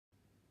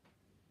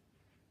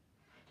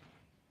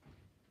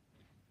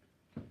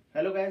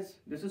Hello guys,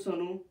 this is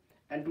Sonu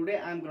and today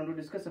I am going to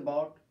discuss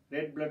about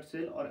red blood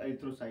cell or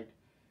erythrocyte.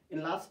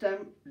 In last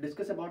time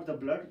discuss about the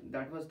blood,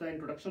 that was the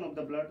introduction of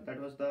the blood, that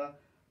was the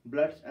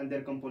bloods and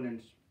their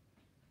components.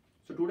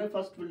 So today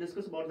first we'll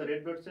discuss about the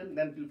red blood cell,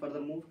 then we'll further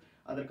move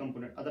other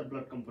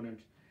blood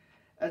components.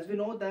 As we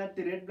know that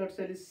the red blood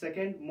cell is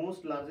second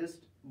most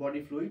largest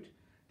body fluid.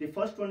 The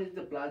first one is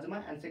the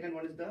plasma and second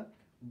one is the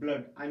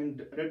blood,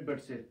 the red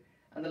blood cell.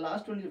 And the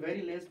last one is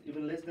very less,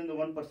 even less than the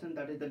 1%,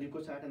 that is the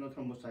leukocyte and the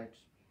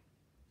thrombocytes,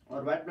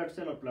 or white blood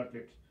cell or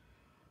platelets.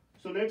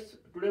 So today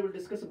we'll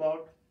discuss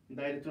about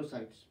the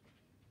erythrocytes.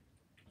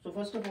 So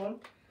first of all,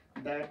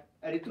 that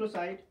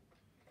erythrocyte,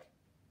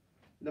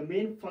 the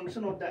main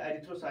function of the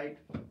erythrocyte,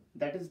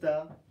 that is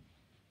the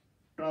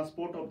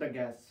transport of the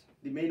gas.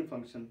 The main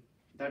function,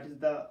 that is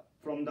the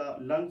from the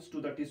lungs to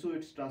the tissue,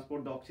 it's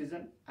transport the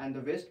oxygen, and the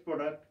waste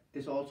product,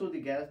 this also the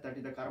gas, that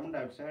is the carbon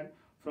dioxide,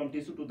 from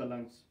tissue to the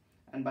lungs,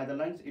 and by the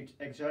lungs it's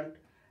exhaled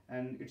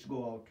and it's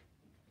go out.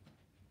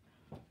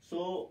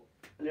 So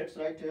let's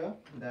write here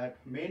that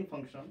main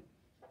function,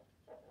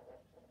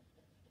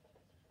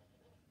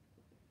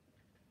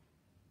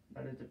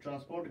 that is the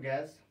transport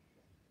gas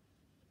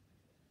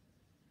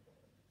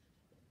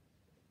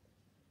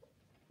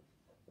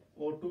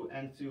O2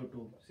 and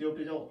CO2. CO2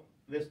 is a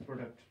waste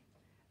product.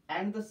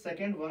 And the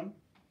second one,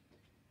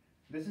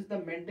 this is the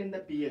maintain the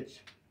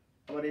pH,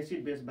 our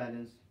acid base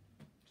balance.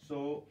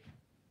 So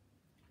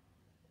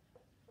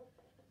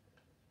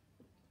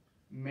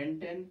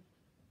maintain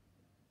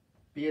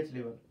pH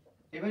level.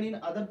 Even in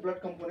other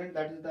blood component,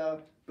 that is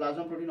the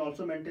plasma protein,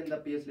 also maintain the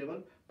pH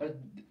level, but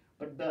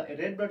the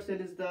red blood cell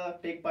is the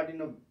take part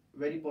in a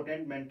very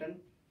potent maintain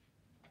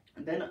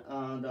than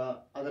the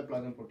other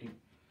plasma protein.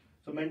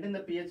 So maintain the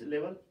pH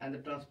level and the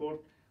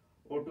transport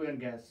O2 and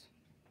gas,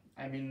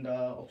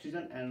 the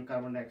oxygen and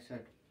carbon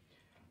dioxide,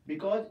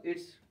 because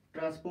it's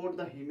transport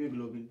the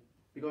hemoglobin,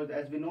 because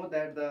as we know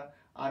that the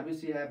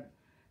RBC have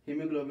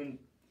hemoglobin,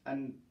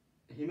 and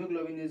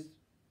hemoglobin is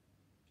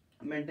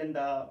maintain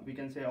the, we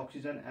can say,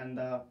 oxygen and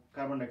the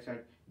carbon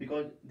dioxide,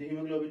 because the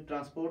hemoglobin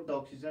transport the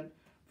oxygen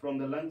from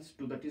the lungs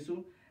to the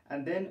tissue,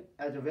 and then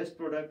as a waste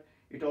product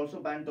it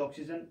also bind the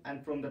oxygen,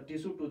 and from the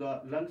tissue to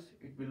the lungs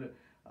it will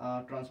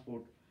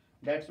transport.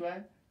 That's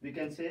why we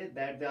can say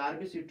that the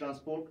RBC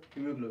transport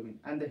hemoglobin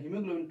and the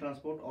hemoglobin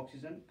transport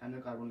oxygen and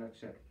the carbon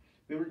dioxide.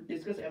 We will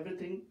discuss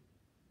everything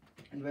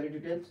in very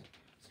details,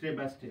 step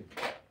by step.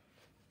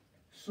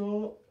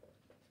 So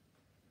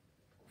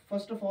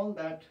first of all,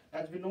 that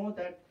as we know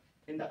that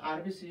in the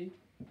RBC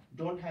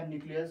don't have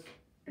nucleus,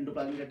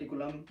 endoplasmic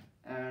reticulum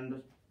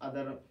and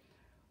other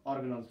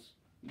organelles.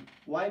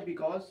 Why?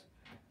 Because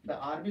the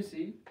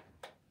RBC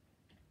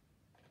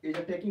is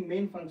taking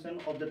main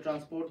function of the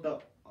transport the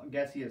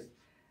gaseous,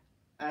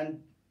 and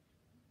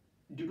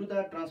due to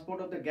the transport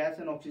of the gas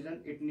and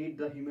oxygen it needs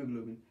the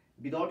hemoglobin.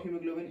 Without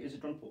hemoglobin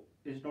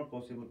is not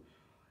possible.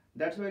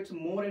 That's why it's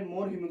more and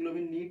more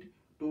hemoglobin need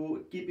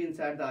to keep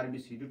inside the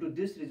RBC. Due to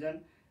this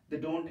reason they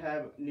don't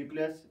have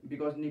nucleus,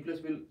 because nucleus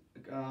will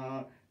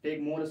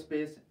take more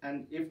space,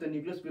 and if the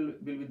nucleus will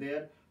be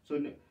there,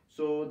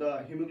 so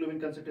the hemoglobin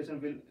concentration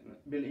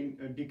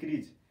will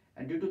decrease,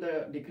 and due to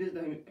the decrease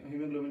the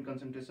hemoglobin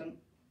concentration,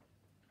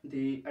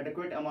 the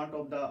adequate amount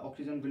of the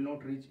oxygen will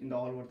not reach in the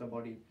all over the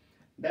body.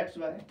 That's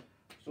why,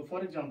 so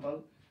for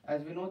example,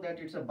 as we know that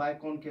it's a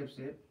biconcave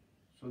shape,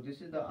 so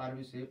this is the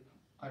RBC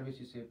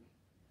shape.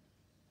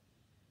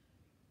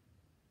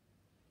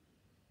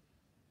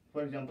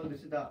 For example,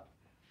 this is the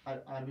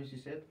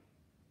RBC shape,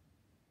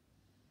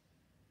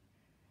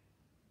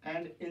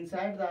 and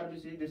inside the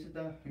RBC this is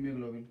the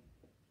hemoglobin.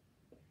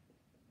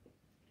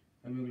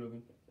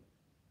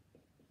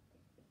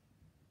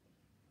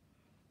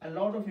 A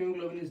lot of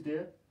hemoglobin is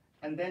there,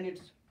 and then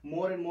it's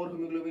more and more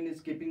hemoglobin is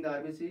keeping the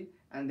RBC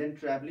and then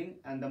traveling,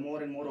 and the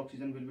more and more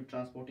oxygen will be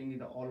transporting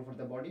it all over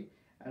the body,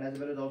 and as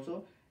well as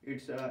also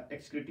it's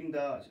excreting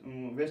the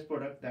waste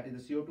product, that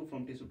is the CO2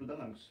 from tissue to the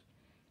lungs,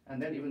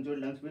 and then eventually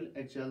lungs will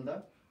exhale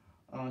the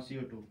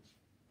CO2.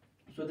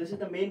 So this is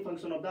the main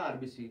function of the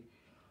RBC.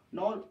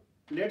 Now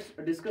let's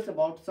discuss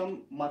about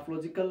some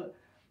morphological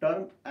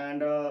term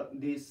and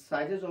the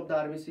sizes of the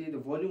RBC, the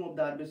volume of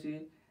the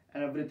RBC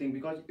and everything,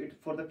 because it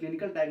for the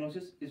clinical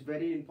diagnosis is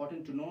very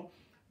important to know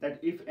that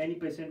if any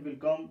patient will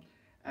come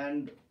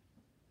and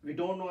we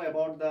don't know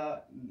about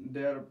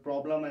their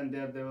problem and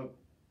their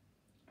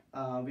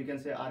we can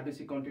say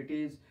RBC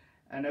quantities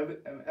and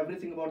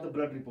everything about the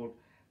blood report.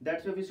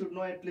 That's why we should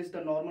know at least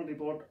the normal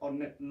report or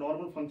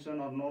normal function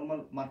or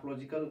normal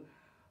morphological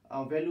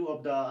value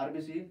of the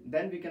RBC.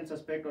 Then we can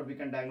suspect or we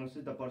can diagnose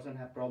the person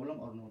have problem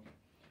or not.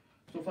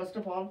 So first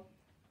of all,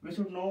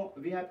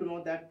 we have to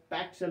know that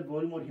packed cell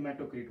volume or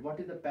hematocrit.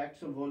 What is the packed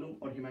cell volume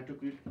or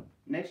hematocrit?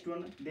 Next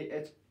one,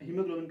 the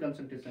hemoglobin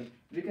concentration.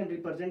 We can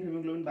represent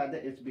hemoglobin by the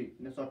HB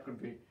in a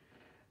shortcut way.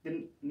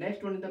 Then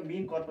next one is the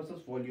mean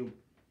corpuscles volume.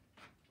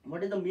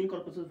 What is the mean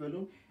corpuscles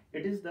volume?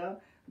 It is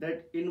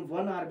that in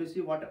one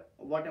RBC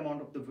what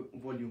amount of the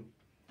volume.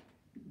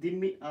 The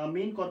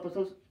mean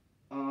corpuscles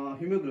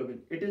hemoglobin.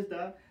 It is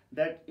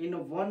that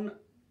in one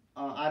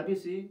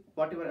RBC,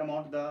 whatever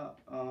amount the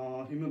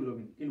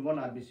hemoglobin in one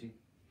RBC,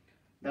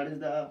 that is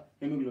the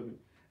hemoglobin.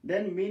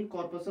 Then mean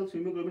corpuscle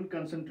hemoglobin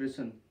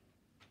concentration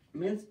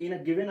means in a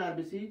given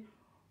RBC,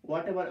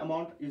 whatever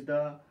amount is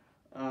the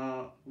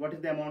what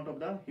is the amount of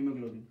the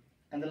hemoglobin.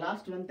 And the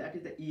last one, that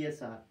is the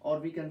ESR, or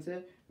we can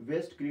say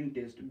waste screen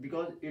test,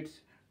 because it's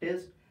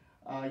test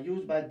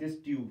used by this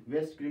tube,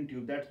 waste screen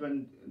tube. That's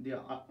when the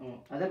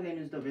other name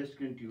is the waste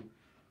screen tube.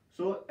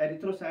 So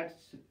erythrocyte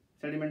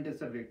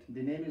sedimentation rate,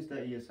 the name is the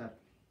ESR,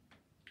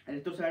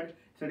 erythrocyte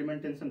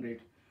sedimentation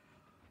rate.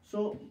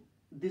 So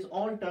this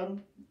all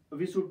term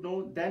we should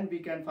know, then we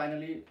can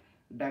finally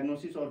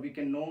diagnosis, or we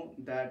can know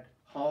that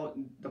how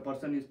the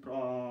person is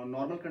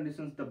normal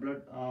conditions, the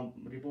blood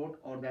report,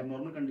 or the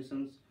abnormal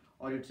conditions,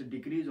 or it's a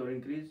decrease or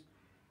increase.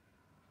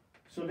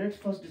 So let's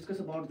first discuss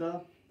about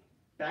the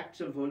packed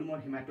cell volume or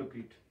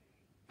hematocrit.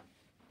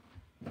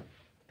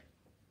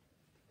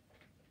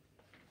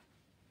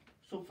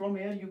 So from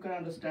here you can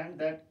understand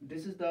that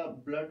this is the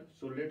blood.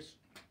 So this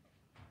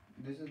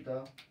is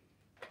the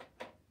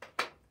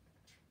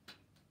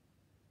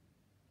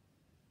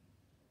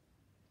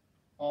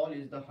all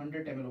is the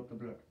 100 ml of the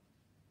blood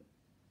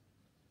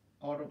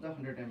out of the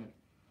 100 ml.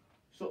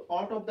 So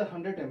out of the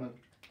 100 ml,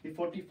 the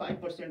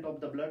 45% of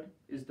the blood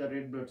is the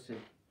red blood cell.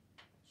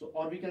 So,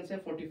 or we can say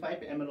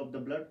 45 ml of the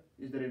blood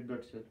is the red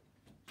blood cell.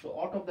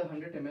 So out of the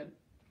 100 ml,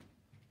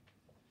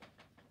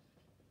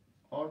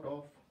 out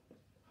of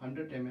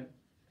 100 ml,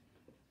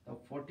 the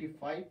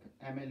 45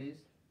 ml is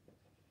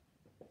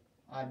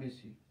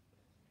RBC.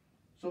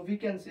 So we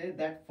can say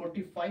that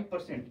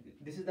 45%,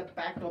 this is the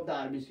packed of the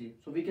RBC.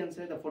 So we can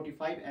say the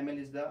 45 ml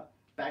is the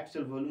packed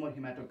cell volume or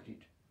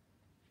hematocrit.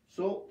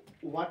 So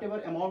whatever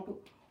amount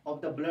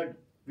of the blood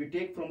we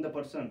take from the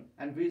person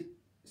and we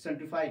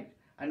centrify,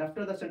 and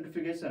after the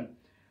centrifugation,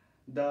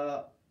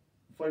 the,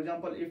 for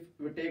example, if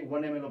we take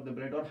 1 ml of the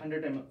blood or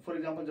 100 ml, for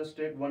example, just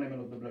take 1 ml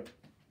of the blood.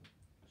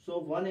 So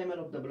 1 ml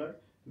of the blood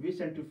we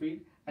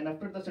centrifuge, and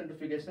after the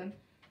centrifugation,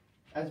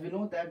 as we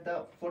know that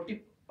the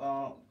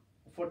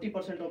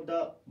 40% of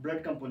the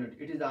blood component,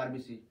 it is the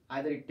RBC,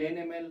 either it 10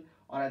 ml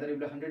or either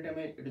it 100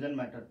 ml, it doesn't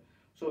matter.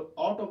 So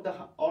out of the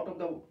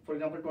for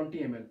example 20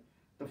 ml,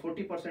 the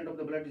 40% of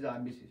the blood is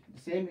RBC. The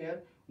same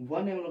here,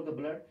 1 ml of the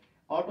blood,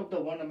 out of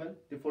the 1 ml,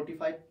 the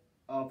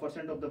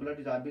 45% of the blood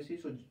is RBC.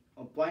 So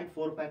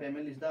 0.45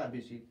 ml is the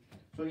RBC.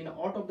 So in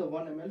out of the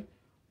 1 ml,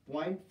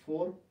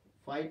 0.45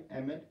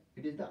 ml,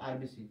 it is the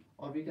RBC,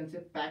 or we can say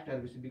packed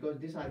RBC, because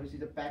this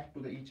RBC is packed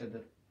to each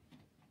other.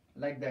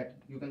 Like that,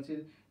 you can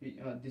see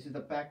this is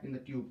the packed in the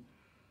tube.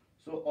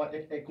 So, or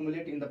it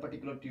accumulate in the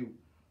particular tube.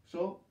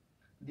 So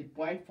the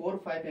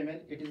 0.45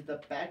 ml, it is the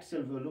packed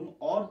cell volume,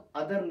 or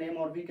other name,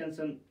 or we can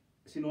say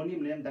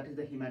synonym name, that is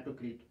the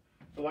hematocrit.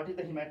 So what is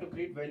the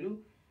hematocrit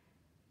value?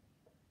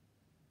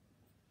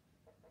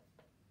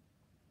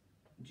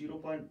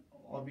 0.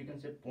 Or we can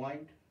say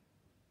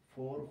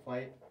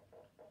 0.45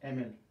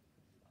 ml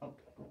up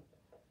to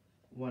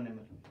 1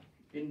 ml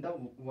in the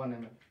 1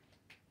 ml,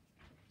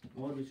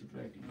 or we should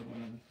write in the 1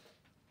 ml.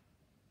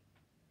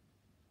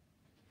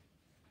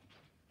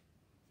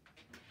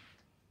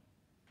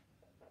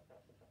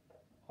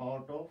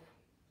 Out of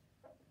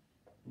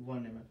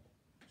 1 ml.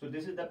 So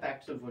this is the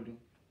packed cell volume.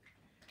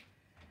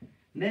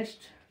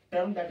 Next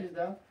term, that is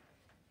the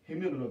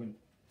hemoglobin.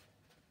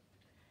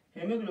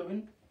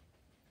 Hemoglobin,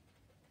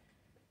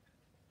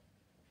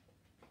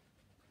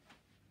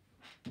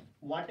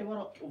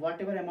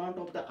 whatever amount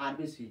of the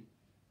RBC,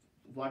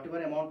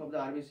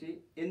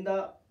 in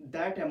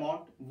that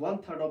amount,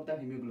 1/3 of the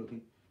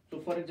hemoglobin.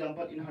 So for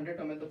example, in 100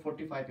 ml, the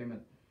 45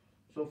 ml.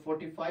 So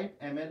 45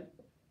 ml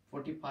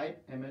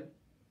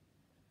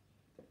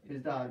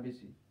is the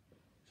RBC.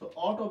 So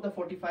out of the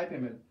 45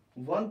 ml,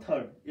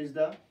 1/3 is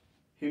the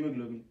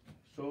hemoglobin.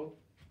 So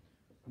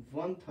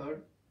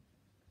 1/3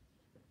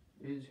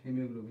 is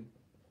hemoglobin.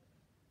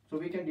 So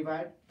we can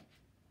divide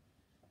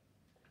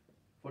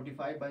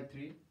 45 by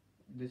 3.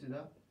 This is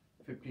the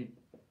 15.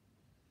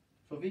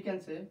 So we can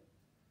say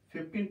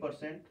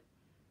 15%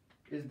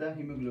 is the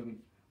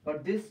hemoglobin.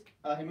 But this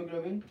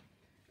hemoglobin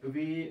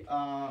we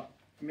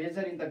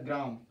measure in the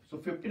gram. So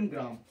 15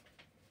 gram.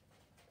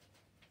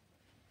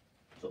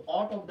 So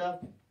out of the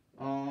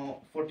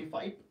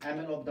 45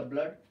 ml of the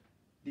blood,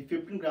 the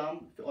 15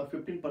 gram or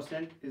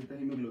 15% is the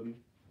hemoglobin.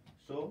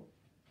 So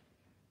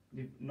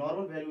the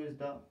normal value is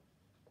the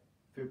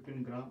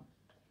 15 gram,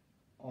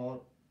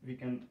 or we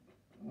can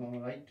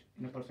write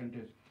in a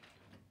percentage.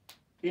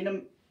 In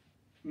a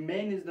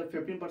man is the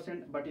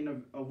 15%, but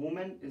in a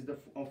woman is the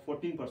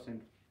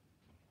 14%.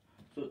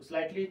 So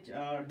slightly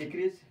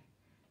decrease.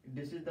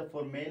 This is the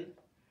for male,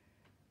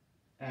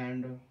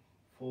 and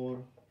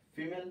for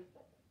female,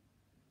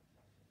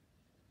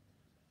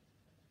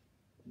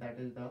 that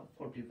is the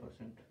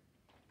 40%.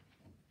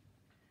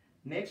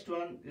 Next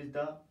one is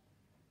the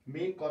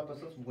mean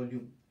corpuscle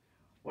volume.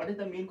 What is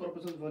the mean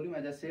corpuscle volume?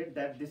 As I said,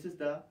 that this is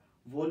the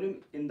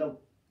volume in the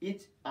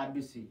each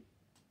RBC,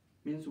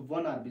 means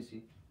 1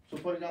 RBC. So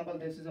for example,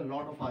 this is a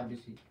lot of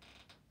RBC.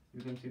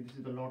 You can see this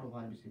is a lot of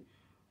RBC.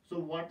 So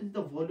what is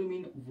the volume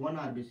in 1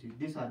 RBC?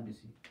 This RBC.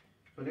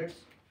 So let's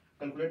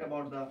calculate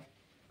about the.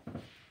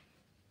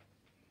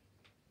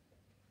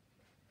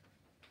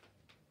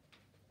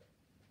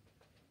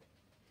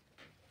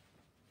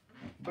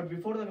 But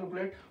before the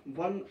calculate,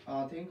 one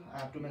thing I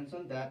have to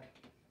mention that,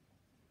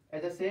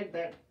 as I said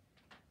that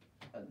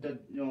the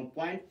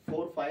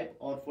 0.45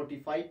 or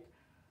 45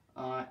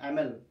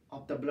 ml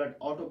of the blood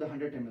out of the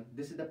 100 ml.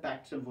 This is the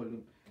packed cell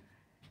volume,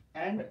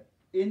 and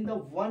in the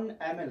 1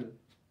 ml,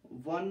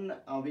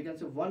 we can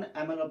say 1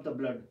 ml of the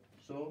blood.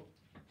 So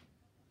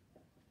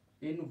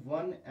in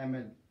 1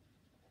 ml,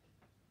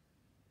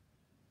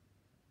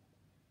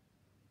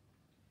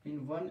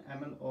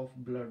 of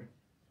blood,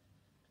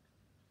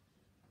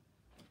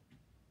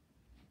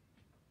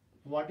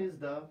 what is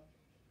the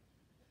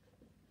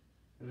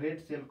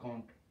red cell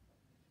count?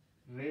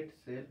 Red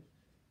cell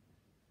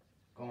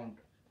count.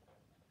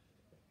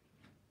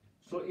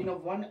 So in a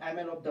 1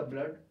 ml of the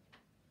blood,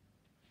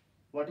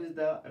 what is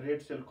the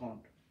red cell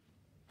count?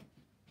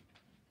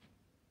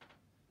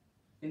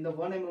 In the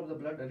 1 ml of the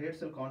blood, the red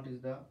cell count is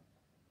the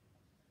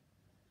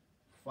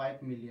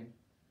 5 million.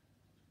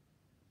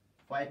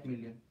 5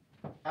 million.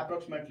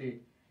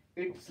 Approximately.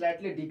 It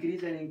slightly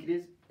decrease and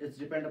increase. It's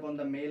depend upon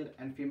the male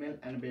and female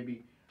and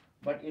baby.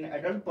 But in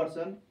adult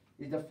person,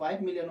 is the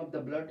 5 million of the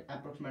blood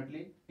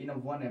approximately in a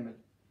 1 ml.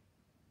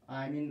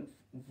 I mean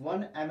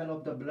 1 ml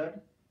of the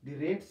blood, the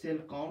red cell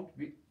count.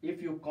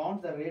 If you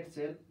count the red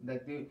cell,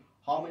 that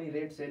how many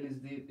red cell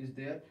is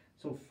there?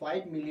 So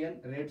 5 million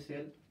red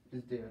cell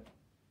is there.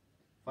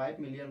 5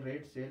 million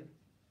red cell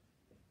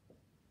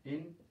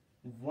in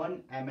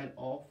 1 ml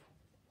of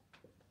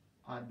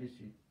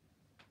RBC.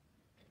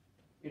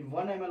 In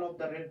 1 ml of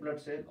the red blood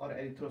cell or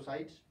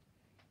erythrocytes,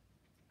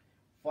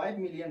 5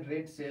 million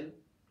red cell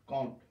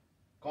count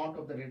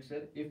of the red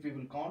cell. If we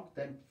will count,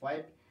 then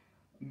 5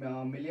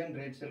 million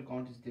red cell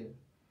count is there.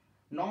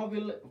 Now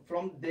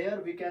from there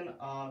we can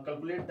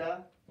calculate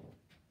the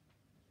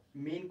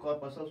mean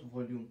corpuscle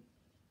volume.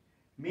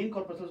 Mean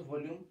corpuscle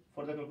volume,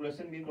 for the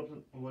calculation mean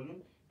corpuscle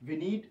volume, we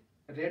need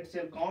red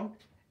cell count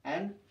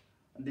and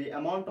the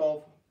amount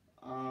of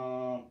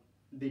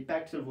the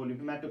packed cell volume,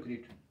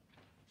 hematocrit.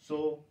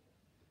 So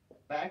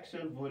packed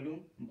cell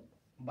volume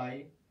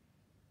by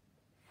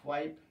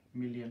 5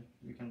 million,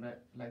 we can write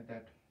like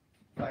that,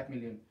 5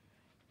 million.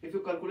 If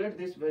you calculate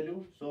this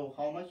value, so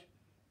how much?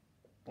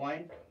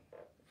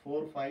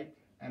 0.45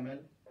 ml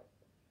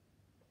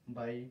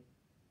by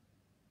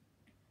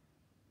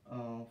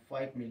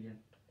 5 million.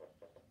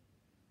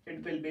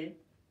 It will be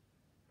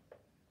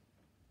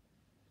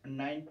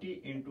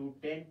 90 into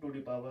 10 to the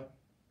power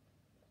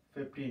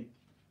 15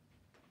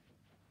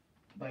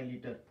 by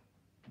liter.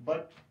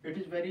 But it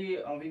is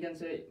very, we can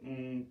say,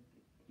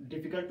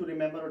 difficult to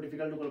remember or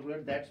difficult to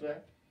calculate. That's why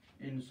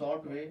in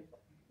short way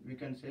we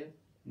can say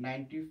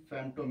 90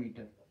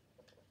 femtometer.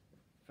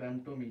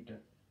 Femtometer.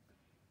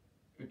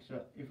 It's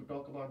if you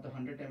talk about the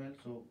 100 ml,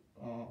 so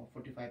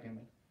 45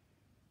 ml.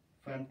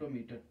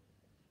 Femtometer.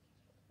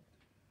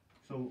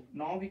 So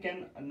now we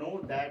can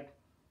know that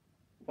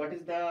what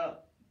is the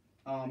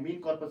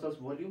mean corpuscle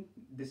volume.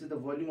 This is the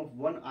volume of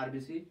 1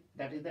 RBC,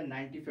 that is the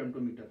 90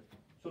 femtometer.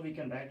 So we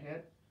can write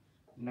here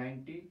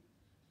 90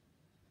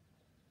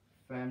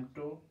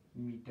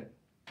 femtometer.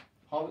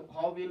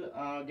 How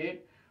we'll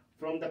get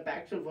from the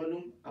packed cell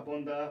volume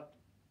upon the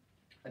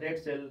red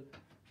cell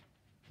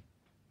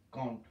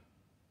count.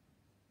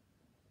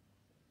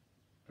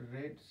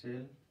 Red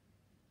cell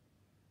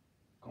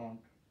count.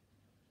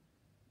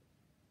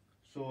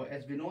 So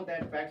as we know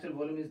that packed cell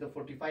volume is the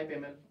 45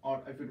 ml,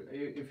 or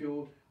if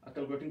you are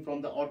calculating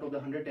from the out of the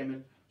 100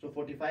 ml, so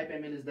 45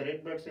 ml is the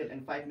red blood cell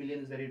and 5 million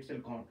is the red cell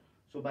count.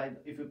 So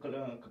if you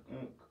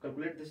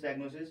calculate this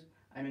diagnosis,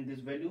 I mean this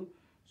value,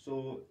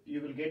 so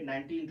you will get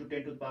 90 into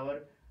 10 to the power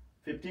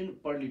 15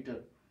 per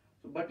liter.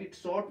 So, but it's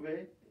short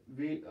way,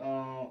 we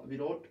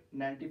wrote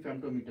 90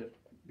 femtometer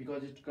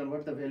because it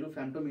converts the value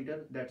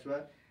femtometer. That's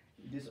why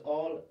this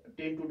all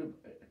 10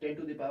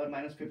 to the power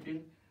minus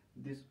 15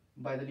 this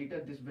by the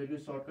liter. This value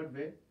is shortcut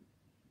way.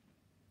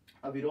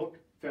 We wrote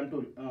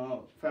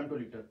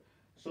femtoliter.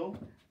 So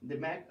the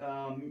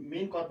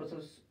mean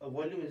corpuscle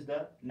volume is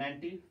the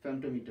 90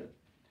 femtometer.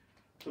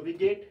 So we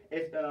get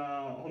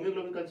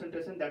hemoglobin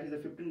concentration, that is the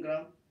 15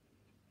 gram.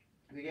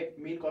 We get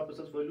mean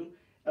corpuscle volume.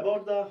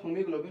 About the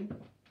hemoglobin,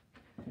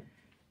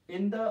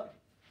 in the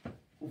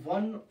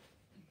 1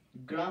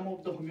 gram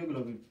of the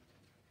hemoglobin,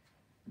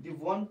 the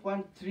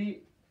 1.3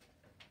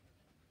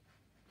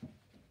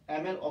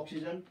 ml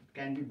oxygen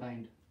can be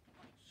bound.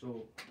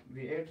 So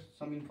we add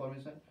some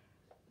information.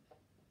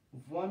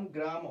 1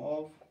 gram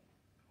of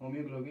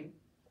hemoglobin,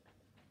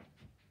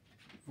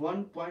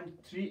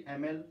 1.3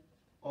 ml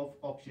of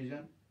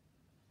oxygen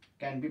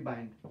can be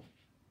bound.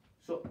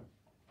 So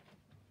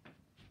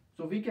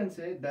we can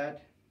say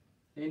that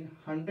in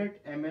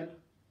 100 ml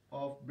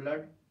of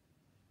blood,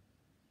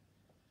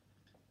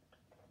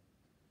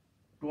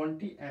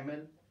 20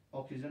 ml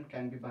oxygen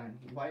can be bound.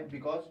 Why?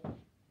 Because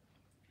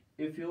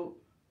if you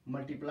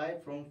multiply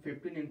from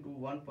 15 into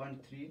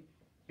 1.3,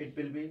 it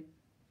will be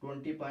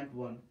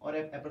 20.1, or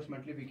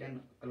approximately we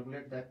can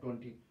calculate that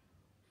 20.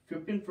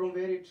 15 from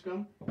where it's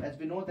come? As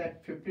we know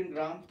that 15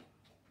 gram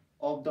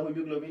of the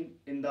hemoglobin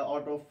in the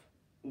out of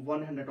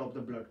 100 of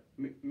the blood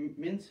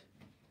means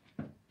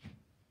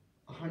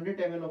 100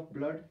 ml of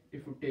blood.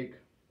 If you take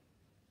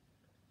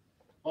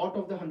out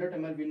of the 100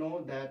 ml, we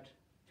know that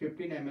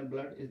 15 ml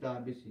blood is the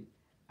RBC,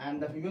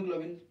 and the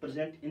hemoglobin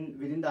present in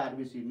within the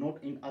RBC,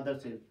 not in other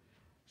cell.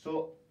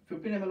 So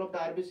 15 ml of the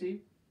RBC,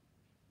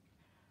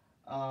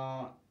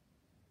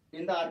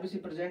 in the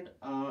RBC present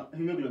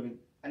hemoglobin,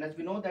 and as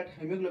we know that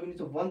hemoglobin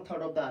is a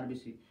 1/3 of the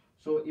RBC.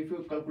 So if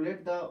you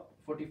calculate the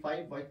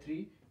 45 by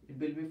 3, it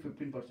will be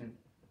 15%.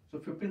 So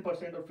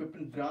 15% or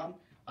 15 gram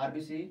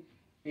RBC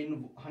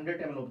in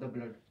 100 ml of the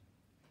blood.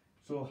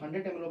 So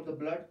 100 ml of the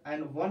blood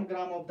and 1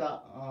 gram of the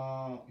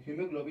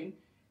hemoglobin,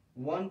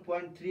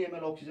 1.3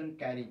 ml oxygen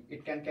carry.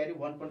 It can carry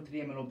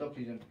 1.3 ml of the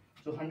oxygen.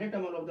 So 100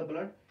 ml of the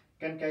blood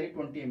can carry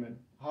 20 ml.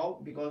 How?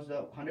 Because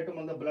the 100 ml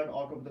of the blood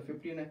out of the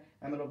 15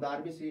 ml of the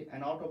RBC,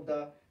 and out of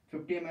the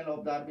 50 ml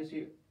of the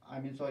RBC,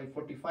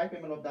 45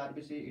 ml of the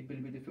RBC, it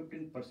will be the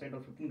 15%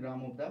 or 15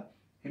 gram of the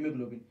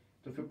hemoglobin.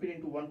 So 15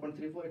 into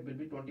 1.34, it will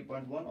be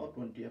 20.1 or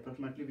 20.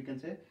 Approximately we can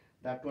say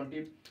that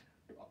 100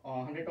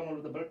 ml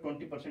of the blood,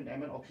 20%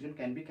 ml oxygen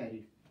can be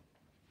carried.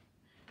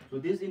 So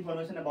this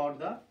information about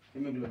the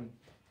hemoglobin.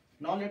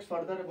 Now let's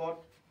further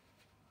about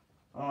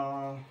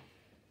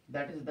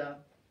that is the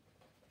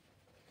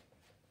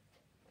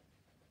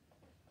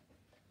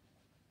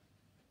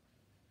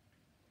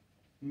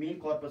mean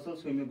corpuscle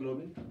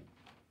hemoglobin.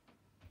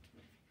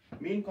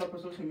 Mean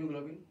corpuscle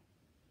hemoglobin.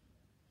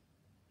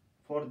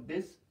 For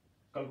this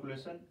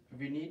calculation,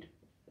 we need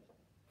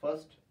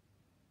first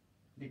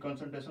the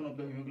concentration of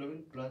the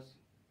hemoglobin plus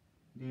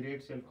the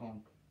red cell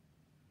count.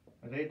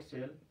 Red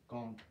cell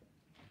count.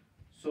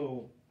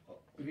 So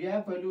we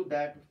have value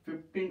that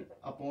 15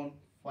 upon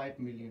 5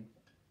 million.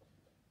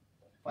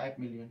 5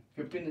 million.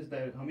 15 is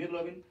the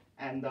hemoglobin,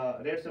 and the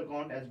red cell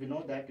count, as we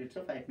know that it's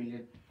a 5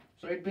 million.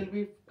 So it will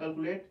be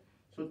calculate.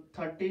 So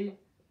 30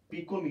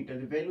 picometer.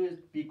 The value is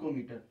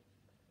picometer.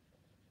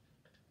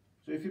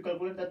 So if you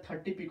calculate the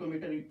 30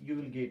 picometer, you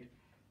will get.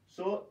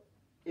 So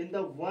in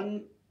the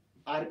one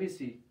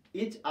RBC,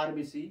 each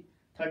RBC,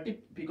 30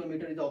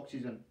 picometer is the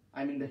oxygen,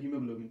 the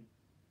hemoglobin.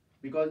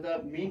 Because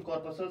the mean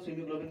corpuscle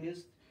hemoglobin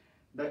is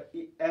the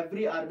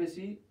every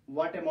RBC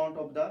what amount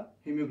of the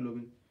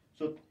hemoglobin.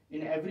 So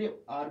in every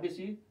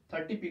RBC,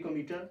 30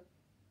 picometer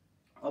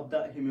of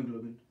the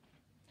hemoglobin.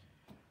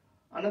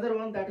 Another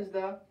one, that is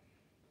the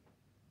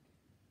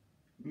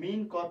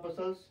mean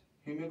corpuscle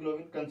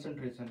hemoglobin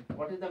concentration.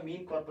 What is the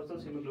mean corpuscle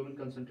hemoglobin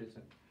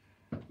concentration?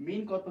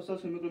 Mean corpuscle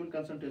hemoglobin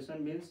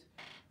concentration means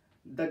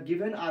the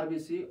given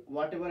RBC,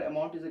 whatever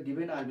amount is a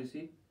given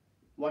RBC,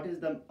 what is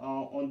the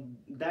on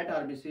that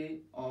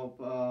RBC of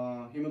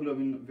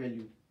hemoglobin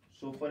value.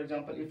 So for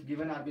example, if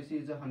given RBC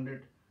is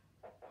 100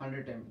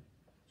 ml,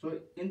 so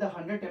in the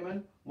 100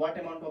 ml, what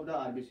amount of the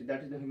RBC,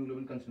 that is the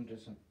hemoglobin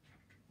concentration.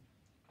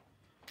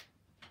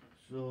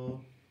 So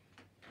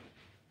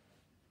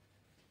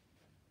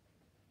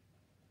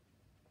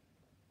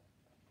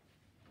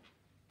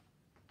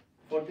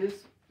for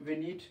this we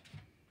need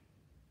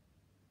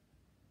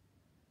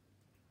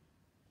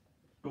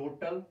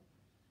total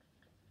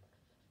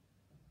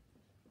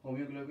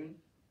hemoglobin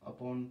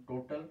upon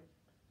total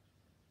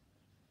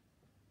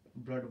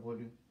blood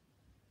volume.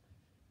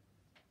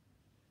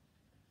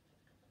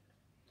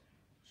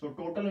 So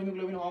total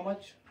hemoglobin how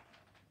much?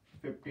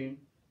 15.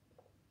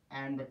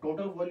 And the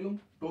total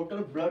volume,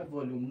 total blood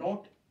volume,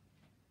 not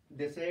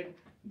they said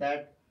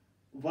that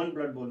one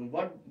blood volume.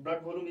 What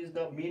blood volume is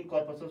the mean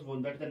corpuscle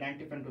volume, that is the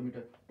 90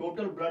 femtometer.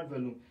 Total blood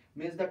volume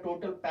means the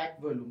total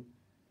packed volume,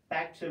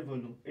 packed cell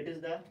volume, it is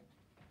the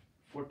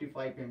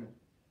 45 ml.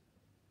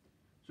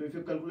 So if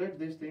you calculate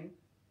this thing,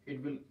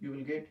 you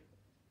will get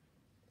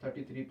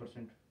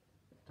 33%.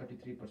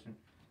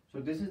 So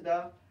this is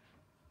the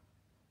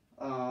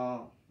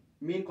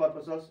mean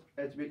corpuscle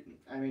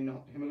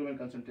hemoglobin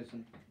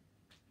concentration.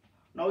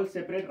 Now we'll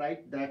separate,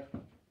 right, that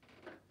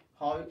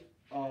how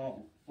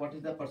what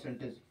is the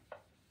percentage.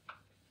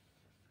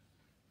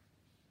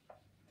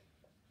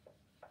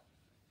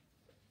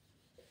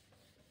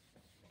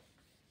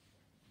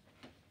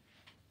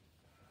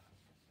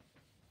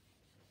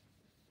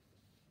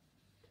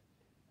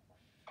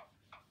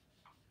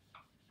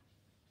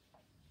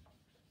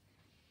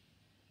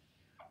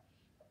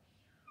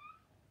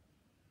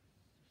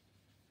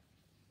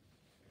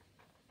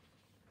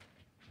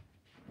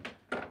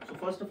 So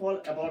first of all,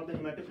 about the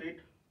hematocrit,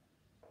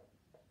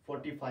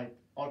 45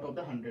 out of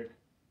the 100,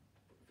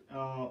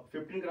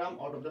 15 gram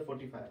out of the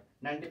 45,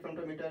 90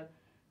 femtometer,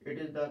 it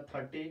is the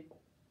 30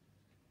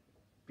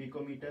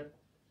 picometer,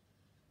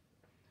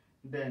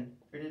 then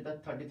it is the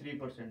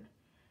 33%.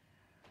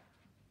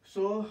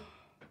 So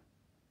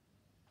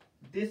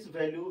this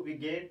value we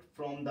get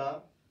from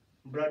the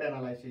blood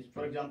analysis.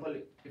 For example,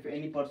 if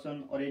any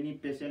person or any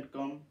patient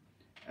come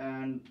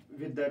and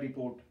with the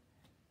report,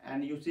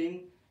 and you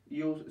see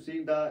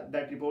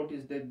that report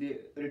is that the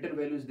written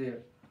value is there.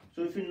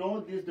 So if you know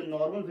this, the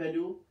normal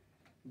value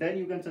then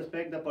you can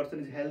suspect the person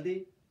is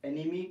healthy,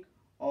 anemic,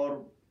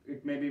 or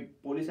it may be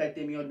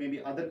polycythemia or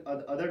maybe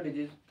other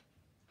disease.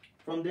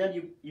 From there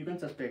you can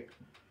suspect.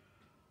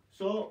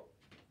 So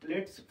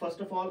let's first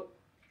of all,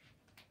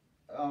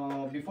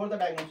 before the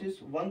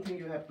diagnosis, one thing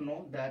you have to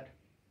know that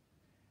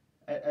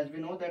as we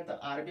know that the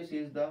RBC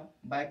is the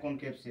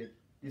biconcave shape.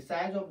 The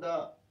size of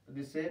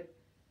this shape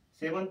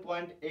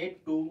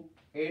 7.8 to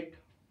 8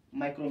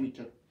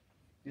 micrometer.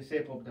 The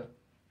shape of the,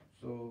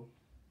 so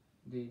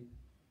the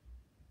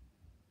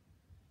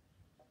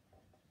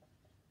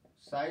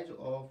size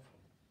of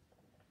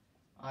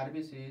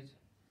RBC is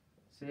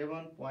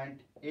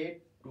 7.8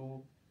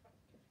 to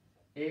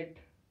 8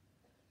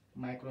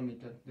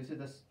 micrometer. This is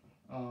the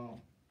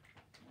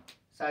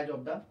size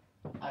of the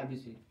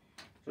RBC.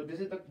 So this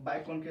is the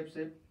biconcave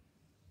shape,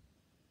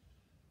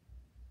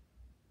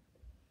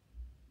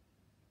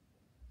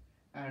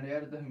 and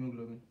here is the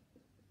hemoglobin.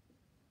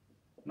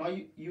 Now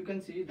you can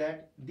see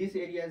that this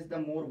area is the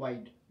more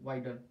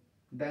wider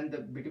than the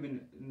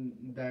between,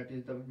 that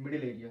is the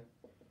middle area.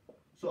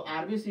 So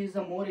RBC is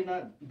the more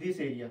in this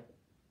area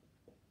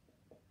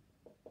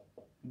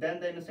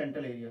than in the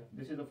central area.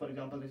 This is the, for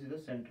example, this is the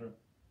central.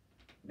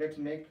 Let's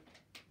make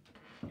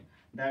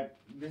that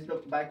this is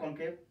the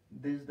biconcave.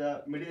 This is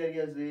the middle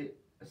area is the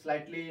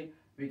slightly,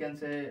 we can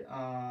say,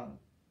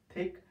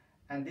 thick,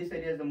 and this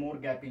area is the more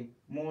gapping,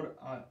 more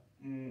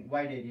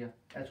wide area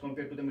as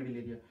compared to the middle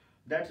area.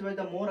 That's why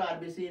the more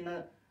RBC in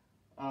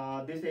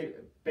this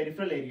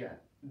peripheral area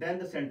than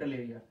the central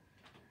area.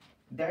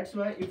 That's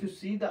why if you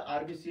see the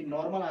RBC,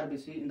 normal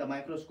RBC in the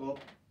microscope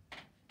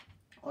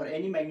or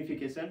any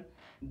magnification,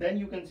 then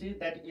you can see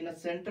that in a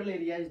central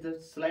area is the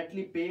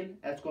slightly pale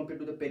as compared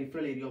to the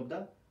peripheral area of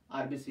the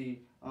RBC.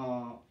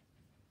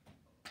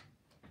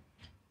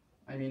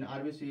 I mean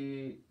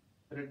RBC,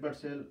 red blood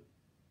cell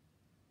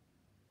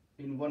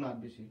in one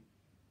RBC.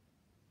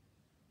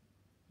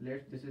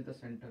 This is the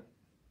center.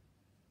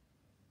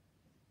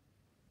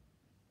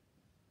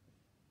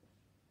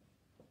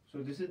 So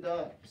this is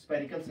the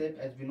spherical shape.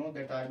 As we know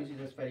that RBC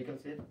is a spherical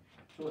shape.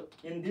 So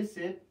in this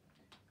shape,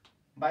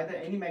 by the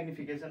any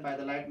magnification, by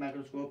the light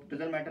microscope,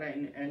 doesn't matter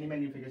in any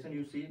magnification,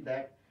 you see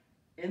that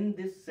in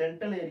this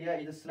central area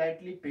is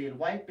slightly pale.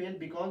 Why pale?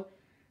 Because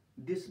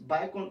this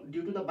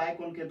due to the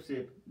biconcave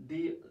shape,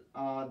 the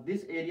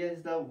this area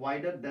is the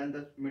wider than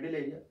the middle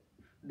area.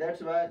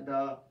 That's why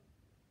the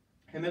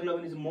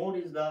hemoglobin is more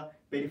is the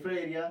peripheral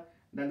area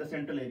than the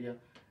central area.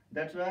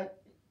 That's why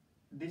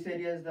this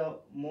area is the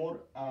more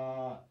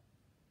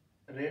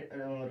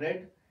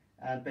red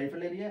and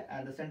peripheral area,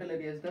 and the central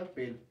area is the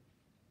pale.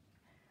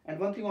 And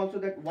one thing also,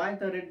 that why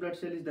the red blood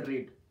cell is the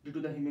red? Due to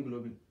the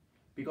hemoglobin.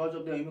 Because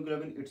of the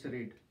hemoglobin, it's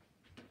red.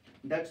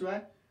 That's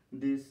why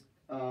this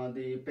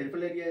the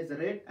peripheral area is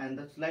red and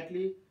the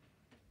slightly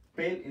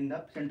pale in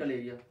the central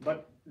area.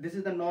 But this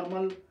is the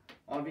normal,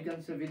 or we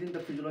can say within the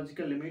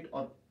physiological limit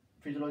or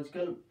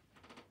physiological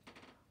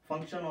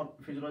function or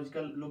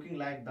physiological looking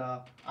like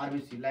the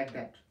RBC, like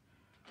that.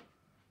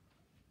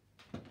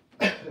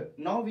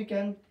 Now we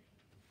can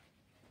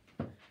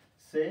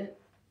say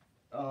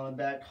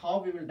that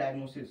how we will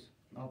diagnosis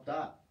of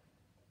the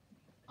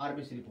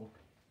RBC report.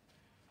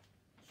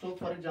 So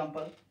for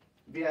example,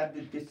 we have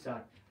this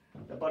chart.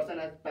 The person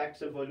has packed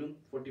cell volume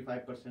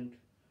 45%,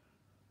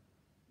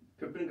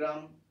 15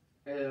 gram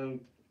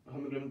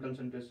hemoglobin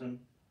concentration,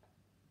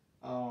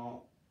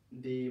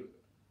 the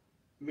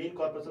mean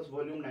corpuscle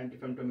volume 90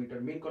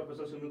 femtometer, mean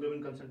corpuscle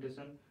hemoglobin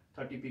concentration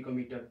 30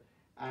 picometer,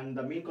 and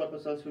the mean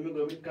corpuscle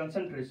hemoglobin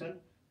concentration,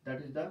 that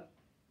is the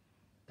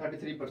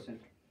 33%.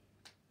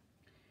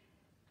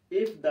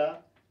 If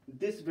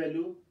this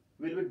value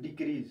will be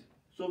decrease,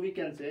 so we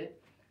can say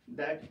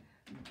that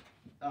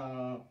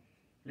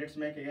let's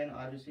make again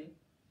RBC.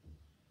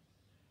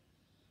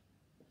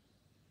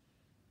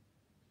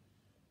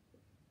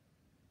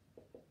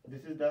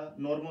 This is the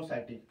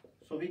normocytic.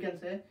 So we can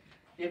say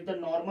if the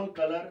normal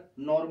color,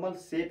 normal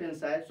shape and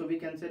size, so we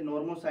can say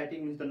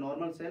normocytic means the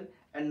normal cell,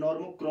 and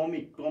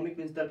normochromic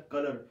means the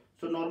color.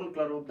 So normal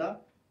color of the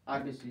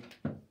RBC.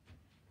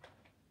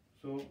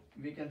 So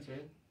we can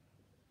say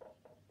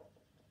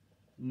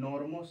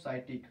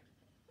normocytic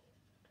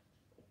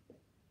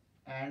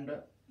and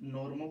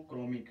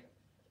normochromic.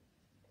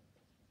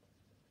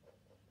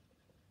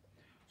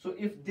 So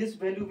if this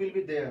value will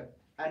be there,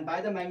 and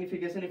by the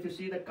magnification, if you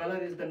see the color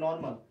is the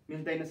normal,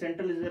 means the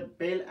central is the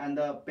pale and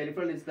the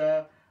peripheral is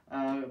the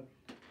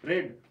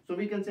red. So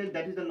we can say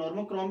that is the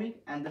normochromic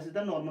and this is the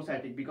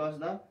normocytic, because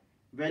the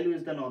value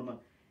is the normal.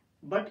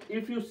 But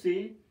if you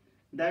see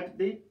that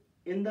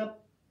in the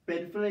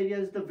peripheral area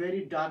is the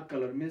very dark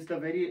color, means the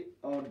very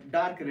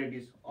dark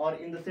reddish, or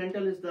in the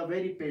central is the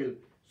very pale.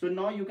 So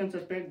now you can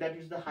suspect that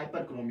is the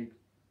hyperchromic,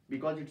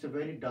 because it's a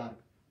very dark.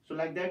 So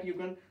like that you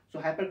can, so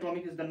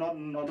hyperchromic is the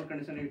normal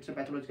condition, it's a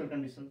pathological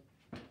condition.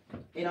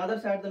 In other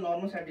side, the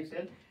normocytic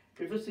cell,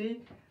 if you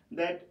see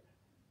that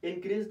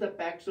increase the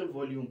packed cell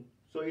volume,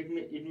 so it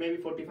may be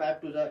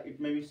 45 to it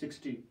may be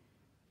 60.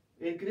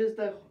 Increase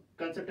the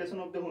concentration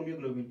of the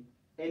hemoglobin,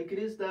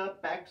 increase the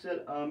packed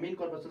cell mean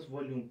corpuscle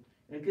volume,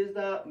 increase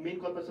the mean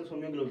corpuscle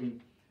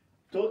hemoglobin,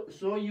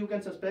 So you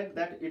can suspect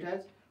that it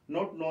has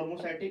not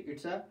normocytic,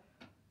 it's a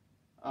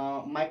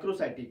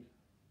microcytic.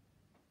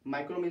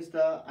 Micro means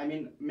the, I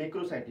mean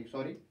macrocytic,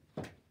 sorry.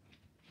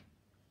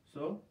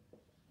 So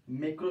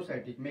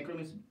macrocytic, macro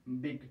means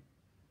big,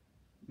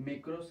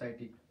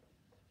 macrocytic.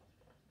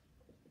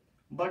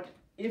 But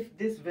if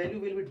this value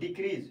will be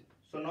decreased,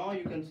 so now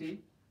you can see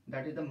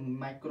that is the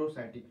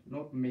microcytic,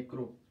 not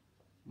macro.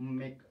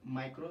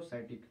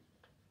 Microcytic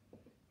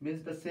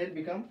means the cell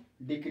become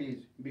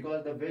decreased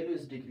because the value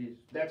is decreased.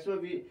 That's why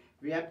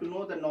we have to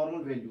know the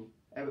normal value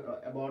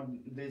about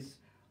this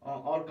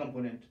all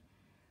component.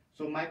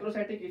 So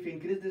microcytic, if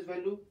increase this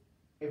value,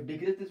 if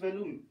decrease this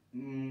value,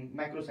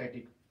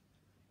 macrocytic.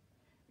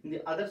 In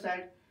the other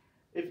side,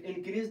 if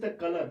increase the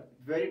color,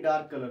 very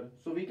dark color,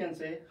 so we can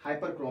say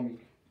hyperchromic.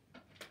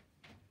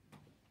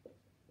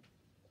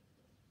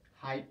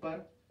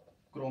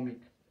 Hyperchromic.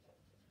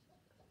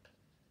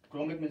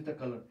 Chromic means the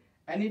color.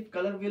 And if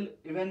color will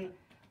even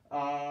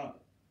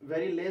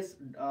very less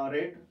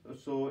red,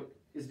 so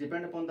it's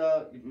depend upon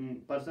the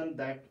person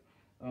that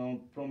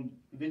from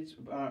which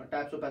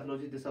types of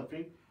pathology they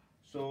suffering.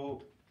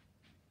 So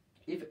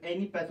if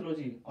any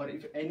pathology or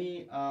if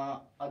any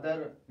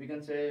other, we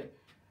can say,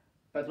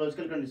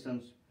 pathological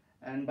conditions,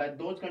 and by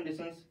those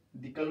conditions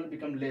the color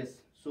become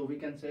less, so we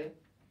can say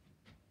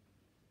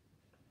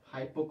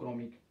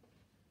hypochromic.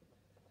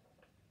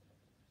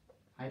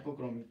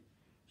 Hypochromic.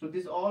 So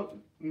this all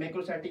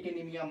macrocytic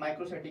anemia,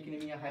 microcytic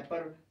anemia,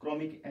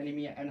 hyperchromic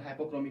anemia, and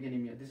hypochromic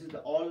anemia. This is the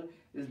all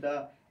is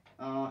the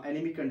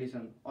anemic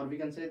condition, or we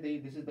can say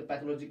this is the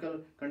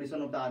pathological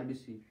condition of the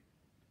RBC.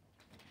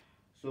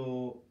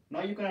 So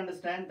now you can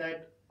understand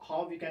that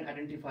how we can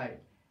identify.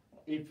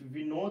 If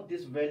we know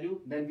this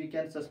value, then we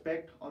can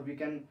suspect, or we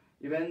can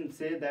even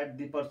say that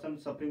the person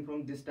suffering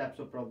from these types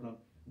of problem.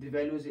 The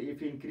values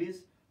if increase,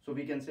 so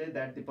we can say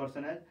that the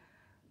person has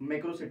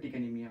macrocytic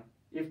anemia.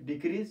 If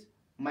decrease,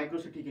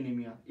 microcytic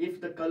anemia.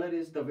 If the color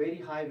is the very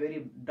high,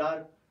 very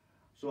dark,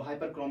 so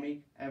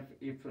hyperchromic.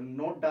 If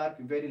not dark,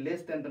 very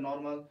less than the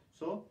normal,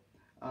 so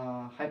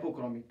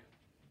hypochromic.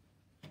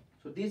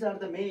 So these are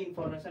the main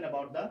information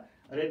about the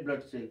red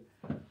blood cell.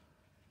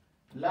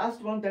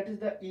 Last one, that is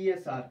the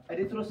ESR,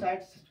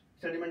 erythrocyte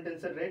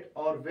sedimentation rate,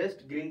 or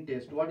West green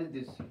test. What is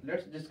this?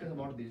 Let's discuss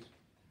about this.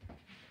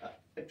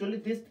 Actually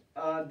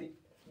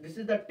this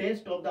is the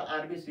test of the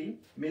RBC.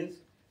 Means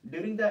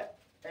during the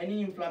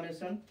any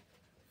inflammation,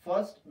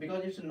 first,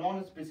 because it's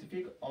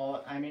non-specific,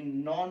 or I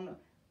mean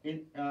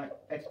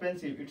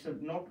expensive, it's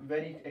not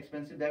very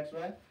expensive, that's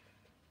why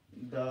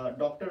the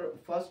doctor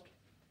first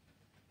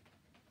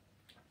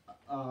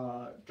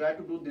try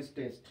to do this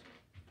test.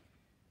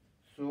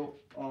 So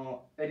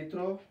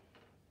erythro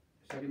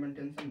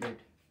sedimentation rate,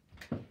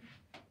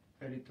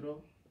 erythro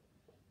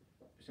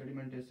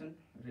sedimentation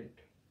rate.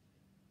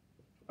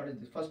 What is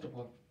this? First of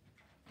all,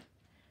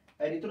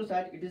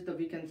 erythrocyte, it is the,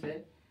 we can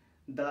say,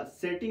 the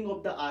setting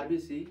of the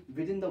RBC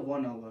within the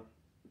 1 hour.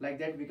 Like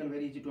that we can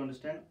very easy to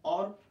understand.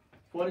 Or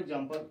for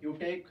example, you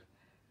take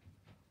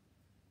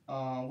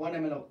 1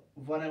 ml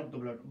of the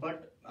blood,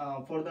 but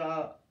for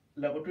the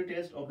laboratory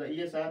test of the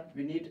ESR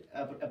we need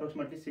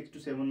approximately 6 to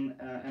 7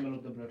 ml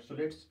of the blood. So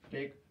let's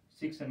take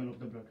 6 ml of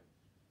the blood.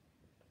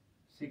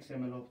 6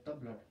 ml of the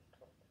blood.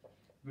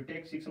 We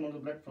take 6 ml of the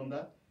blood from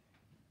the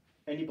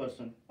any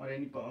person or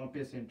any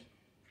patient.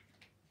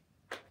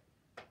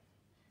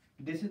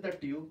 This is the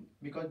tube,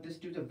 because this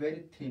tube is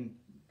very thin,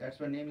 that's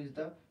why name is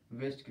the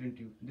West green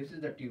tube. This is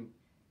the tube,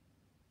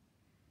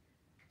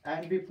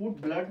 and we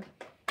put blood,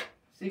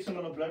 6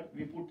 ml of blood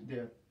we put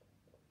there.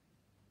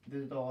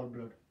 This is the all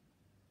blood.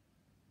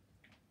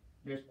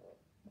 Let's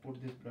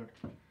put this blood,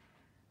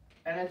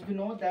 and as we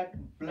know that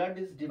blood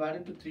is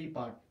divided into 3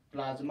 parts: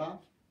 plasma,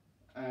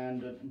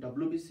 and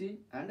WBC,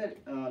 and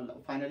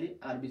finally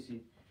RBC.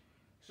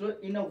 So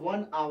in a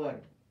 1 hour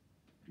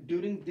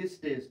during this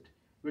test,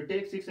 we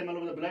take 6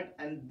 ml of the blood,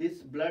 and this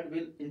blood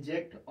will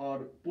inject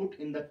or put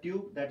in the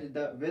tube, that is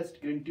the West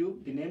green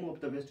tube. The name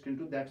of the West green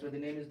tube, that's why the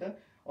name is the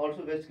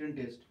also West green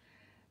test.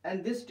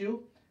 And this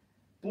tube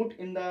put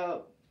in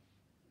the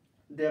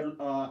there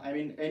I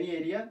mean any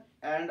area,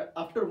 and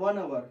after 1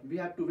 hour we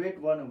have to wait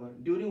 1 hour.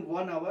 During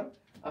 1 hour,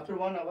 after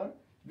 1 hour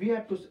we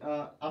have to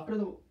after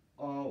the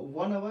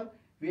 1 hour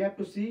we have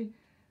to see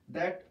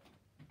that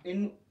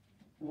in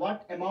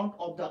what amount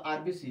of the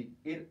RBC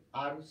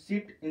are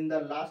sit in the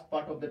last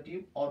part of the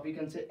tube, or we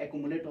can say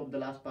accumulate of the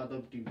last part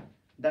of the tube.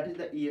 That is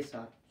the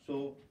ESR.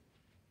 So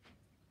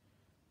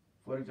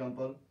for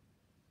example,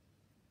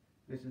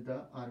 this is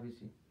the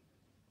RBC,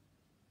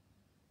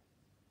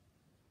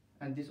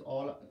 and this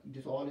all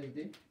is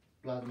the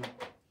plasma.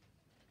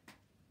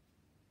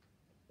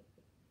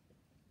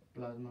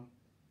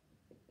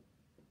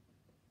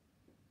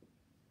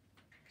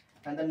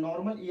 And the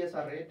normal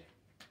ESR rate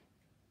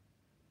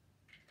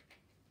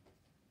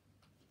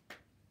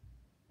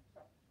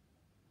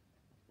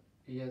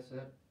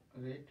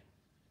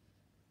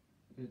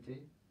is the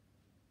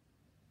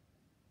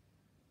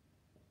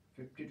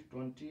 50 to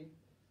 20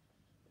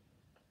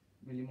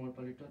 millimole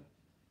per liter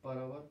per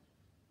hour.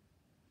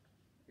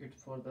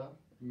 It's for the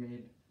male.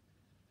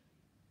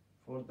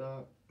 for the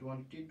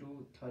 20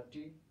 to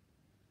 30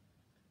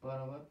 per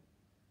hour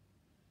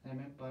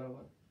mm per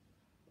hour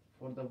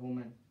for the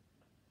woman.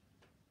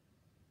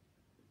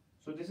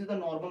 So this is the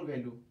normal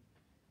value,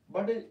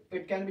 but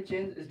it can be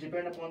changed. It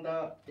depend upon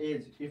the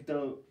age. If the,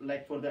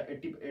 like for the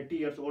 80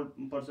 years old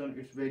person,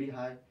 it's very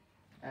high,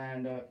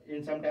 and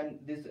in sometime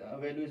this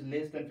value is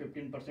less than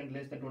 15%,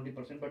 less than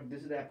 20%, but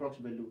this is the approx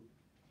value.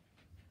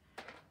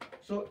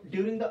 So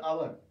during the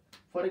hour,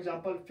 for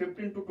example,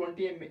 15 to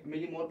 20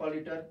 millimole per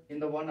liter in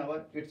the 1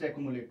 hour, it's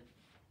accumulate.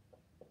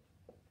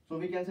 So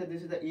we can say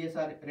this is the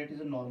ESR rate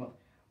is normal.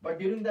 But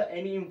during the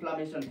any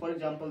inflammation, for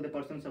example, the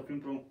person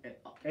suffering from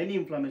any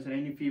inflammation,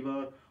 any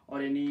fever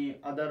or any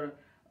other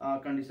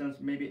conditions,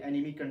 maybe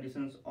anemic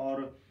conditions,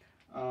 or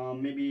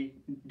maybe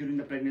during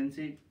the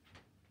pregnancy,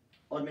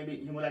 or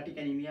maybe hemolytic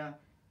anemia,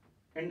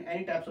 and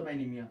any types of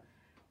anemia.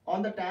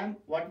 On the time,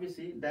 what we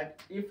see that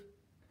if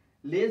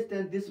less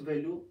than this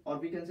value, or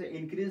we can say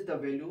increase the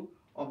value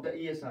of the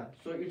ESR.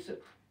 So it's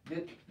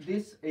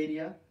this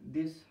area,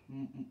 this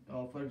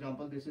for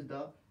example, this is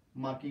the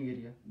marking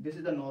area. This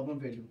is the normal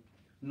value,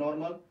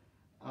 normal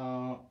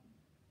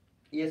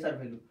ESR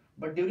value.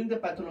 But during the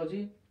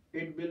pathology,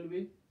 it will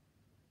be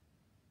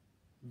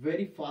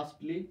very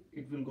fastly,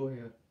 it will go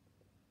here.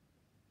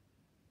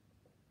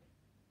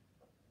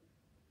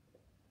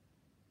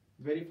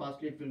 Very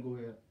fastly it will go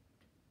here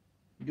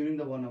during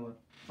the 1 hour.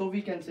 So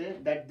we can say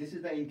that this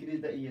is the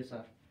increase the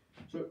ESR.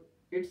 So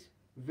it's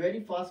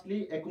very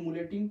fastly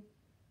accumulating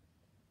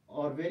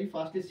or very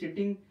fastly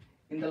sitting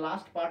in the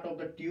last part of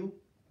the tube,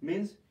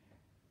 means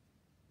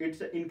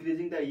it's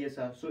increasing the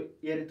ESR. So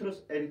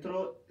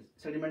erythro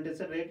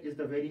sedimentation rate is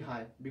the very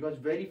high, because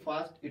very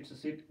fast it's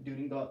sit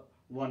during the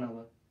 1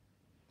 hour.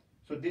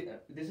 So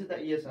this is the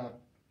ESR.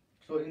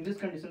 So in this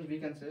condition we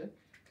can say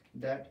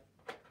that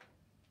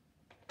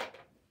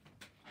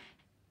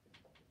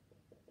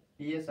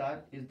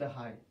ESR is the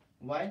high.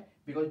 Why?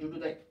 Because due to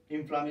the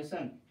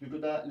inflammation, due to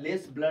the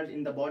less blood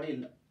in the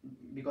body,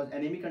 because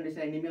anemic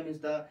condition, anemia means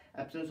the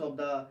absence of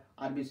the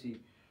RBC.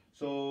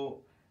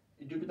 So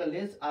due to the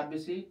less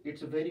RBC,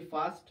 it's very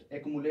fast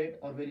accumulate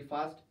or very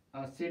fast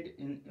sit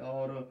in,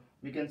 or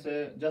we can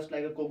say just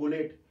like a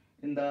coagulate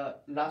in the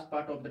last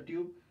part of the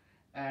tube,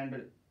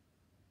 and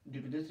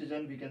due to this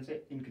reason we can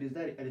say increase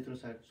the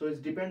erythrocyte. So it's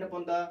depend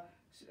upon the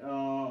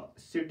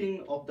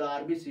sitting of the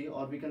RBC,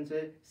 or we can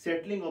say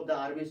settling of the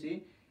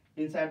RBC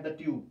inside the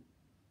tube.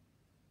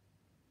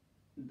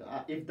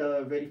 If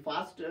the very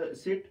fast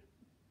sit,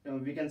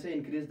 we can say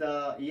increase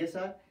the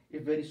ESR.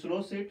 If very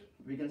slow sit,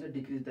 we can say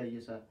decrease the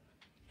ESR.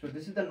 So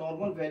this is the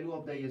normal value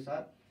of the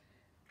ESR.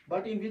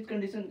 But in which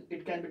condition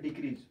it can be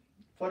decreased?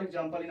 For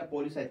example, in a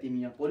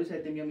polycythemia.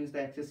 Polycythemia means the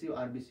excessive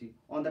RBC.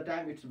 On the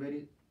time it's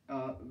very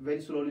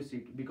slowly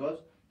sit, because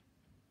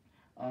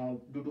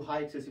due to high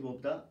excessive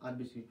of the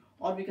RBC,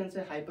 or we can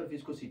say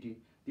hyperviscosity.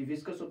 The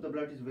viscous of the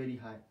blood is very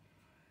high.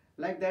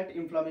 Like that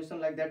inflammation,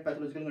 like that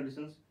pathological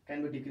conditions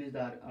can be decreased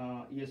the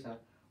ESR.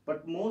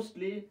 But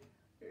mostly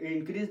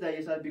increase the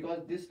ESR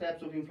because these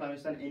types of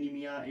inflammation,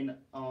 anemia in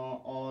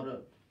or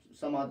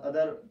some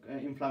other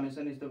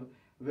inflammation is the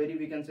very,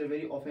 we can say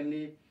very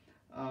oftenly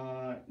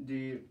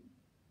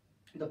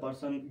the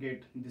person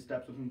get these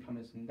types of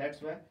inflammation.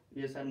 That's why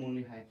ESR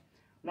mainly high.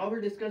 Now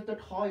we'll discuss that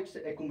how it's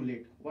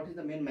accumulate. What is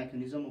the main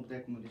mechanism of the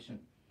accumulation?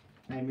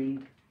 I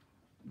mean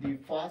the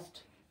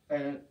fast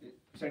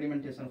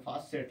sedimentation,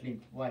 fast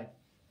settling. Why?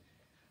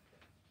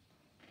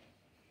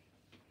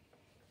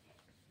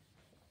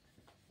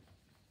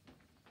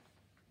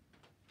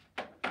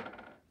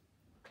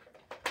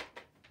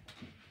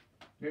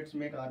 Let's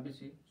make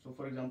RBC. So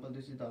for example,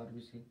 this is the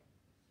RBC.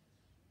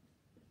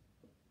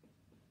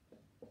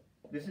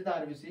 This is the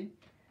RBC,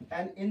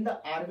 and in the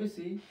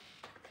RBC,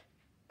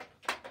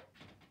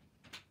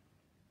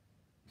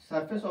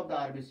 surface of the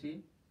RBC,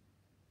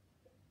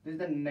 this is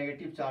the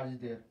negative charge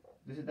there.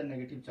 This is the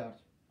negative charge.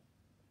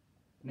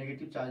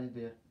 Negative charge is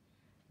there.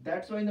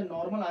 That's why in the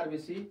normal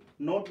RBC,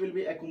 note will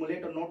be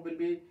accumulate, or note will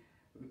be,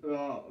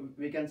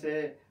 we can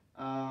say,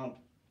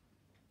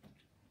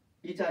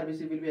 each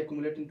RBC will be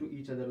accumulating to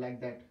each other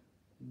like that.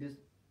 This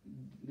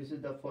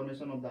is the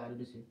formation of the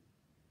RBC.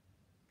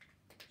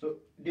 So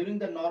during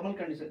the normal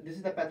condition, this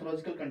is the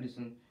pathological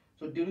condition.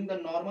 So during the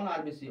normal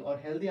RBC or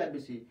healthy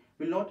RBC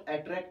will not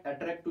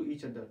attract to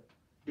each other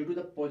due to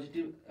the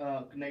positive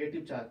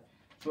negative charge.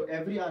 So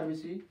every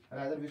RBC,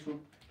 rather we should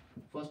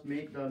first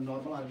make the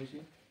normal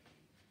RBC.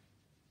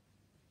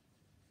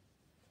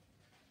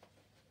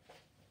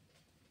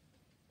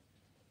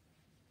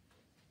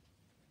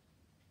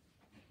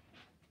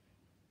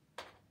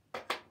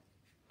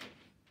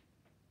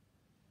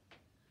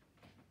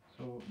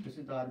 So this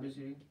is the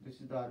RBC,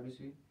 this is the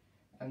RBC,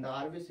 and the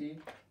RBC,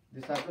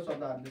 the surface of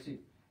the RBC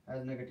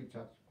has negative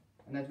charge.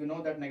 And as we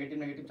know that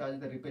negative charges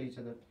they repel each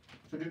other.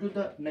 So due to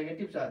the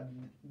negative charge,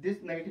 this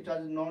negative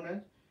charge is known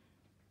as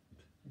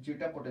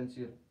zeta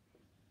potential.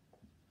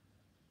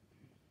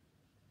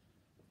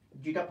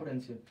 Zeta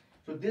potential.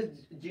 So this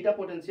zeta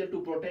potential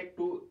to protect,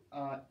 to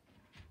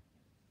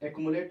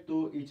accumulate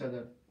to each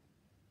other,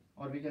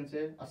 or we can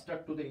say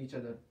stuck to each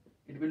other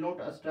it will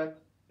not stuck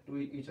to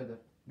each other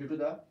due to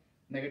the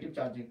negative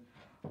charging.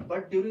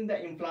 But during the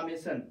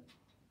inflammation,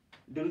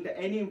 during the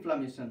any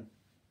inflammation,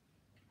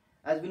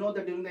 as we know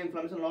that during the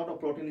inflammation a lot of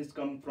protein is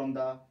come from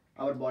the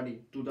our body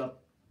to the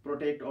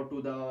protect or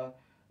to the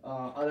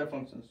other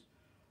functions.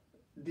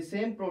 The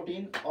same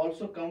protein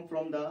also come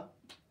from the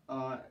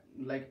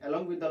like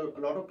along with a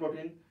lot of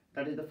protein,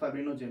 that is the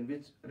fibrinogen,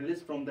 which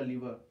released from the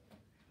liver.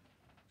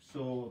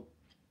 So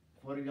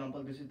for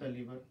example, this is the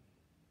liver,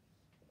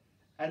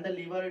 and the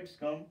liver it's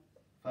come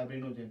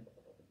fibrinogen,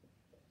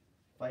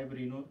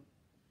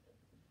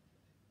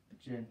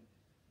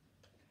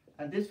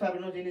 and this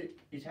fibrinogen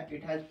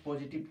it has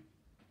positive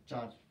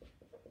charge.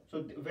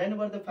 So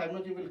whenever the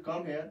fibrinogen will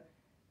come here,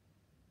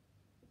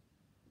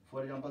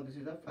 for example this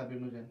is the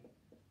fibrinogen,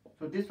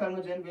 so this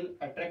fibrinogen will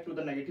attract to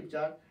the negative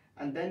charge,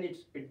 and then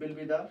it will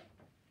be the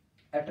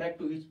attract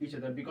to each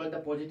other, because the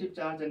positive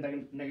charge and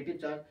the negative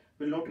charge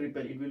will not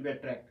repel, it will be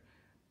attract.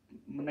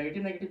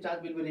 Negative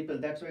charge will be repel,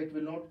 that's why it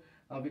will not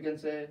we can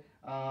say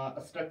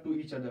stuck to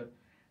each other.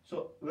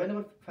 So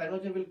whenever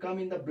fibrinogen will come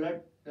in the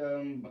blood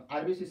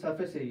RBC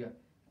surface area,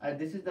 and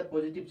this is the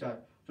positive charge,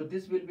 so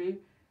this will be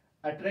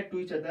attract to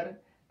each other,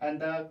 and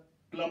the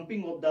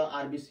clumping of the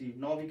RBC,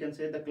 now we can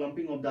say the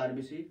clumping of the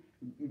RBC,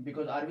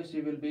 because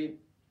RBC will be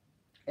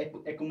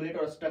accumulate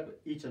or stuck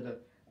each other.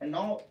 And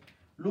now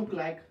look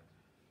like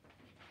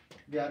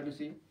the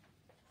RBC,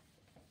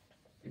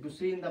 if you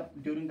see in the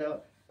during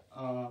the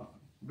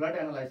blood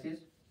analysis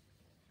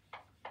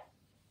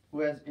who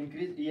has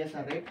increased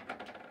ESR rate.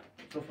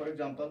 So for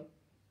example,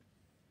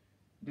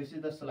 this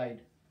is the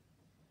slide,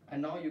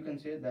 and now you can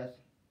say that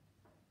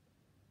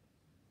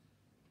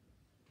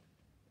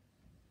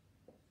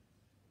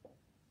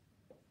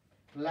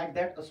like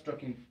that a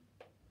strucking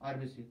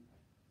RBC.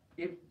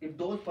 If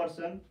those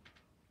person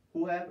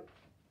who have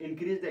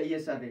increased the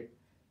ESR rate,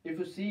 if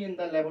you see in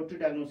the laboratory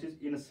diagnosis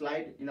in a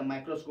slide in a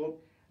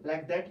microscope,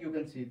 like that you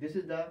can see this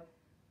is the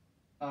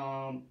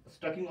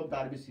strucking of the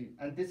RBC,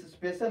 and this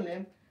special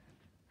name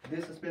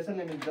is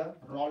the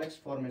Rolex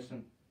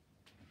formation.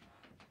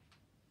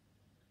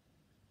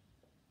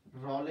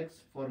 Rolex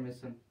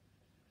formation.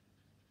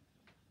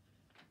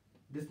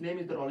 This name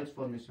is the Rolex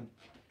formation.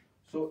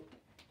 So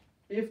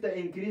if the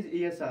increase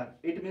ESR,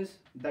 it means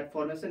that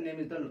formation name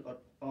is the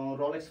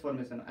Rolex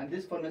formation, and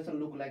this formation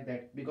look like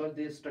that because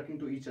they are sticking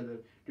to each other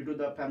due to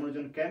the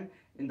fibrinogen came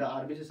in the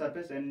RBC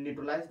surface and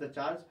neutralize the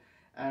charge,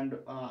 and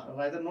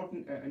rather not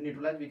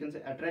neutralize, we can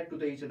say attract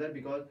to each other,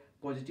 because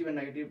positive and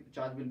negative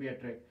charge will be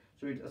attract.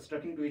 So it's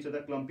sticking to each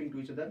other, clumping to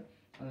each other,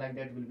 and like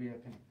that will be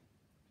happening.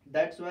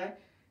 That's why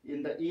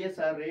in the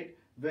ESR rate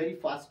very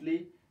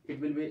fastly it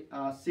will be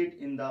sit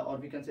in the, or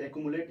we can say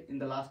accumulate in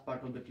the last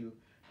part of the tube,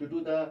 due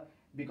to the,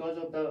 because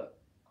of the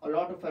a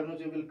lot of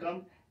fibrinogen will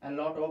come and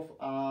lot of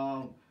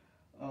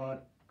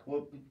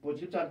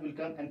positive charge will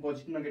come and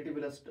positive negative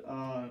will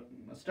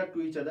stuck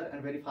to each other,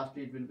 and very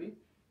fastly it will be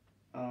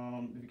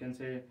we can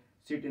say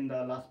sit in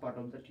the last part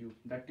of the tube.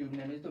 That tube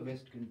name is the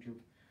Western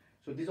tube.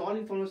 So this all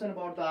information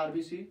about the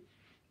RBC,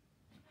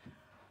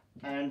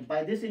 and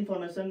by this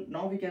information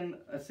now we can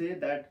say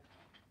that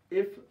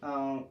if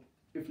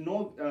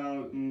no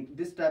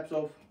these types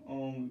of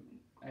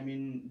I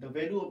mean the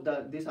value of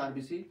this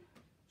RBC,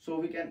 so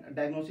we can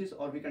diagnosis,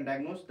 or we can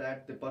diagnose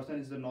that the person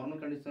is a normal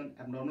condition,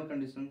 abnormal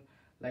condition,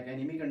 like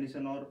anemic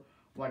condition or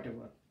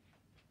whatever.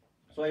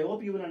 So I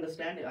hope you will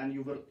understand, and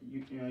you will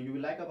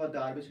like about the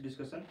RBC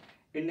discussion.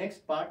 In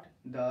next part,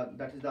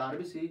 that is the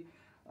RBC,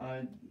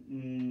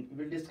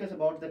 we'll discuss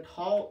about that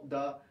how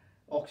the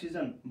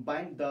oxygen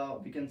bind the,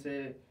 we can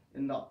say,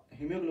 in the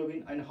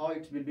hemoglobin, and how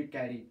it will be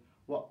carried.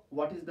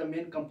 What is the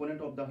main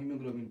component of the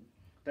hemoglobin?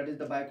 That is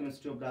the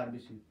biochemistry of the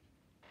RBC.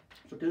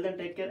 So till then,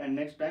 take care, and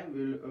next time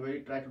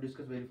we'll try to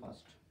discuss very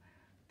fast.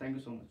 Thank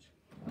you so much.